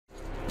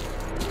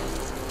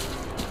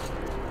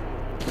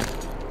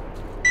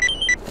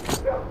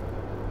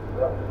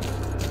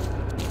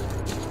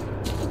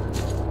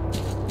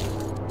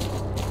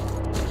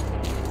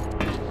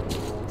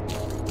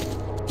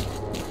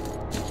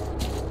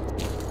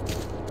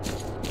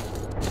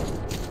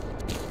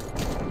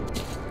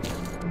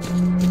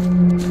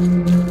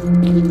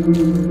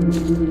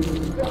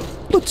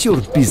What's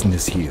your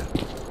business here?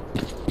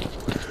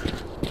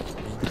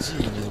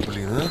 Идейный,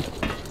 блин, а?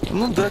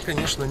 Ну да,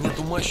 конечно, нет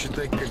ума,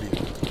 считай коллег.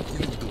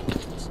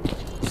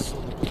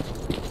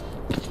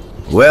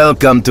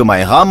 Welcome to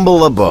my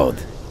humble abode.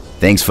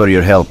 Thanks for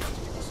your help.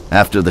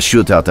 After the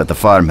shootout at the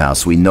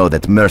farmhouse, we know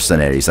that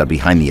mercenaries are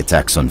behind the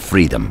attacks on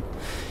Freedom.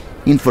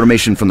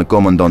 Information from the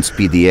Commandant's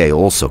PDA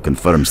also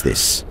confirms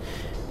this.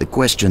 The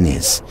question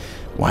is,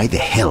 why the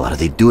hell are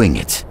they doing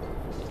it?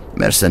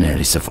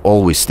 Mercenaries have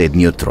always stayed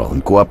neutral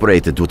and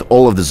cooperated with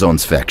all of the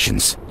zone's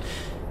factions.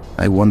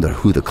 I wonder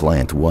who the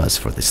client was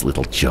for this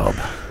little job.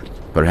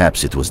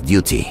 Perhaps it was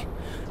duty,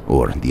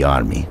 or the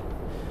army.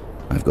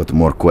 I've got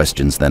more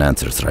questions than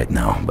answers right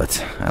now,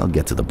 but I'll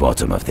get to the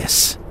bottom of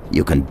this.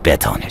 You can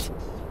bet on it.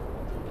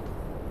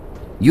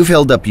 You've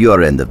held up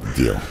your end of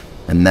the deal,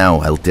 and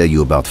now I'll tell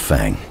you about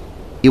Fang.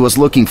 He was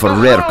looking for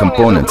rare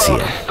components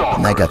here,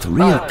 and I got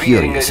real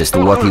curious as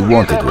to what he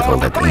wanted with all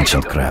that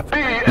ancient crap.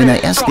 When I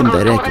asked him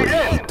directly,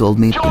 he told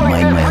me to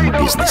mind my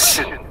own business.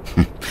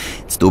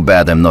 It's too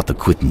bad I'm not a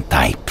quitting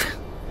type.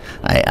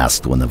 I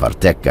asked one of our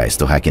tech guys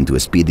to hack into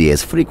his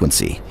PDA's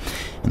frequency,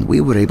 and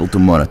we were able to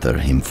monitor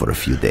him for a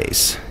few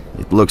days.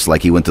 It looks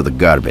like he went to the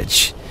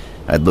garbage.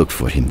 I'd look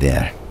for him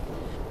there.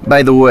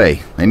 By the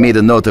way, I made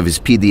a note of his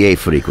PDA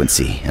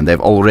frequency, and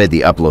I've already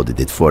uploaded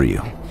it for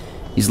you.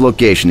 His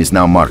location is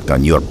now marked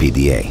on your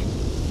PDA.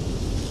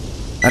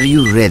 Are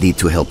you ready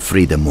to help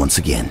Freedom once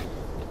again?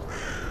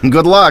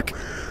 Good luck!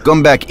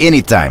 Come back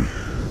anytime!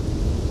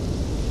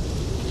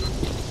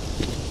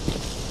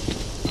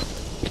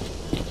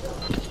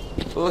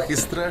 Ох, и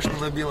страшно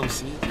на белом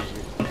свете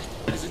жить.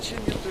 И зачем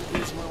я только